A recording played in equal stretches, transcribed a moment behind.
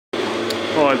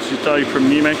Hi, this is Dave from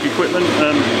Newmac Equipment.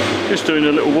 Just doing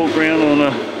a little walk around on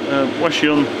a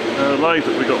Whacheon lathe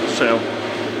that we got for sale.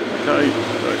 Okay,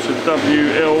 so it's a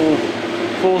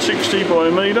WL460 by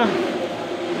a metre.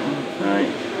 Okay,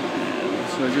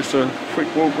 so just a quick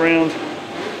walk around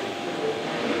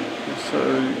so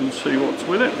you can see what's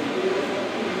with it.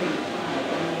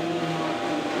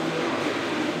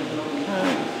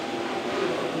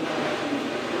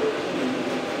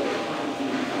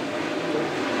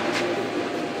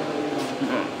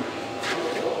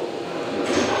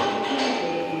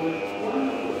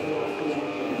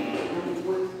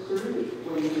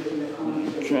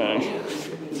 Okay,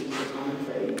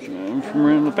 from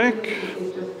around the back,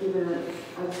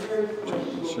 so you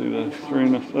can see the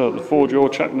 4-jaw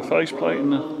chuck and the faceplate in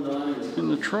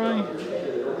the tray.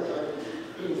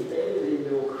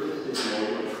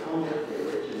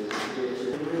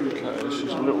 Okay, this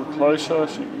is a little closer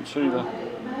so you can see the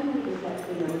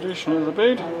condition of the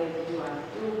bed.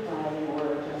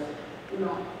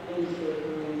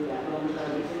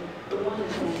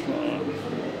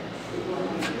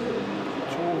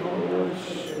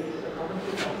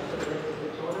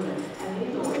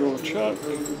 Draw chuck.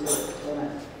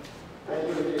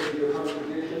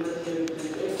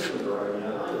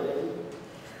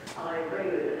 I agree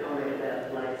with the comment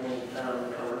about lightning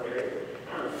commentary,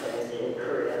 confidence in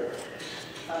Korea.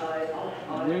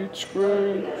 Lead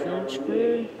screw, feed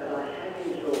screw.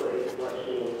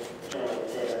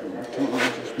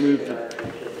 I'll just move the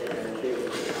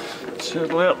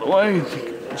settle out the way and you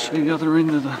can see the other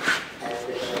end of the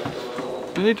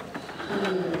bed.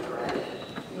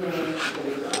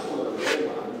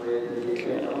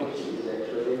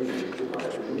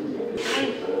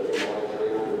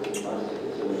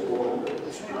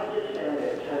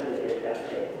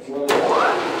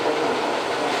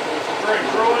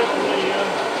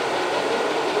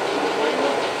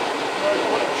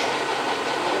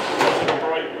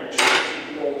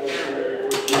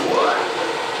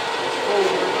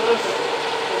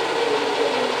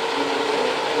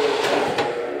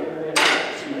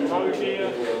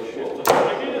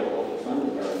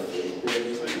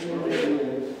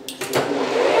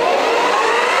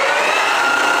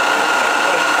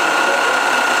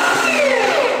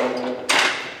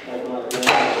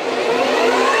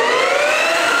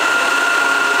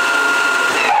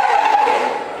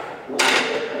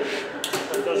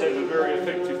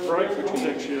 Which is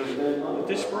actually a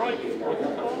disc brake, like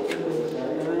a car.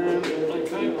 And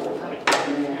okay, we'll run it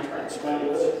at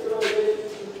speeds.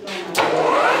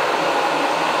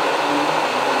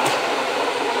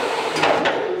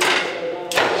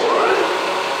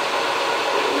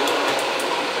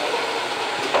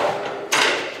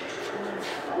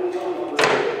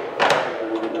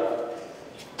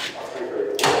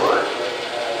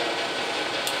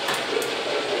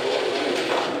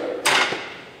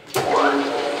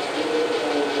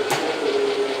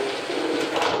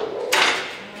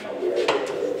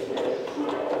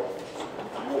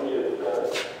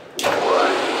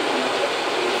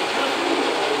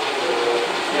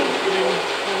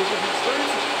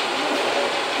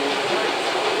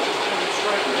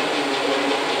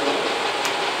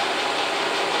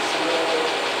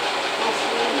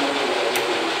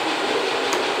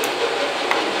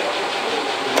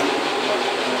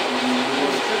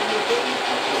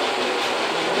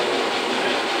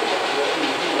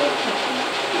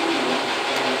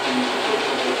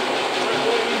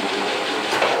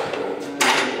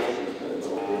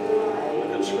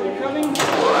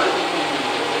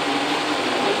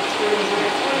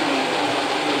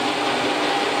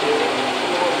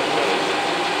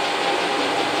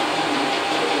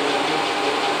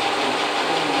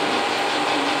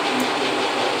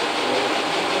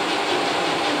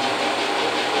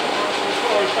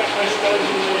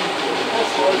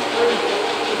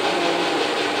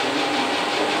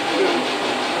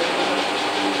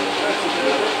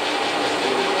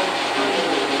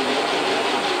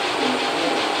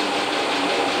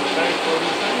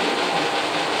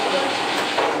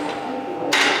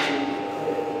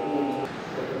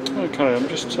 Okay, I'm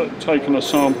just taking a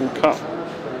sample cut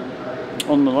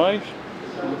on the lathe.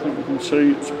 I think we can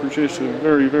see it's produced a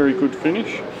very, very good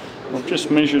finish. I've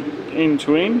just measured end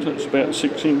to end, it's about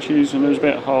 6 inches and there's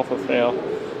about half a thou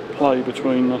play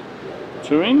between the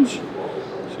two ends.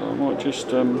 So I might just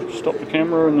stop the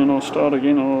camera and then I'll start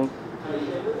again. I'll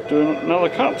do another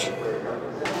cut.